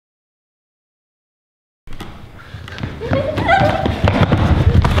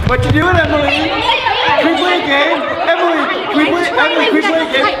What you doing, Emily? Can we play a game? Emily, can we play a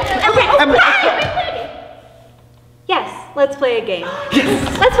game? Emily. Yes, let's play a game.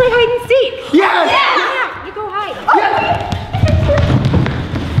 Yes. Let's play hide and seek. Yes. Yeah, you go hide. Yes.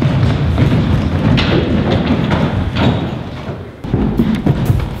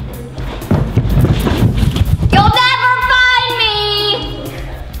 You'll never find me!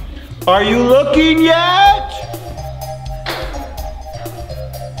 Are you looking yet?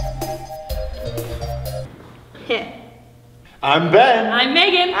 I'm Ben. I'm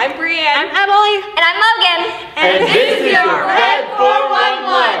Megan. I'm Brianne. I'm Emily. And I'm Logan. And this is your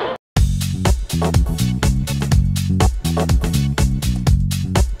RED411.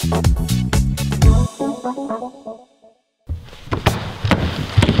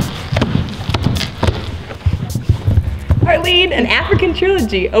 Arlene, an African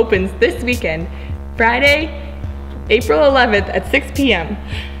Trilogy opens this weekend, Friday, April 11th at 6 p.m.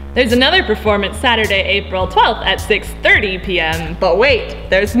 There's another performance Saturday, April 12th at 6:30 p.m. But wait,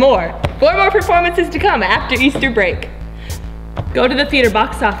 there's more. 4 more performances to come after Easter break. Go to the theater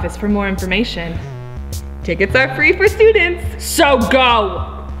box office for more information. Tickets are free for students, so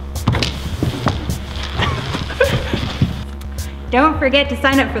go! Don't forget to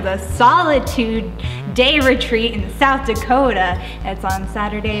sign up for the Solitude Day Retreat in South Dakota. It's on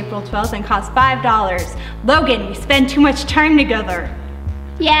Saturday, April 12th and costs $5. Logan, we spend too much time together.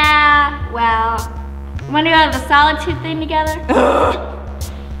 Yeah, well, wanna go to the Solitude thing together?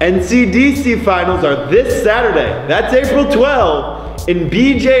 NCDC finals are this Saturday. That's April 12th in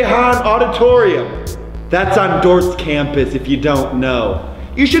BJ Hahn Auditorium. That's on Dordt's campus if you don't know.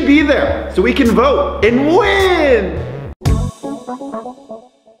 You should be there so we can vote and win!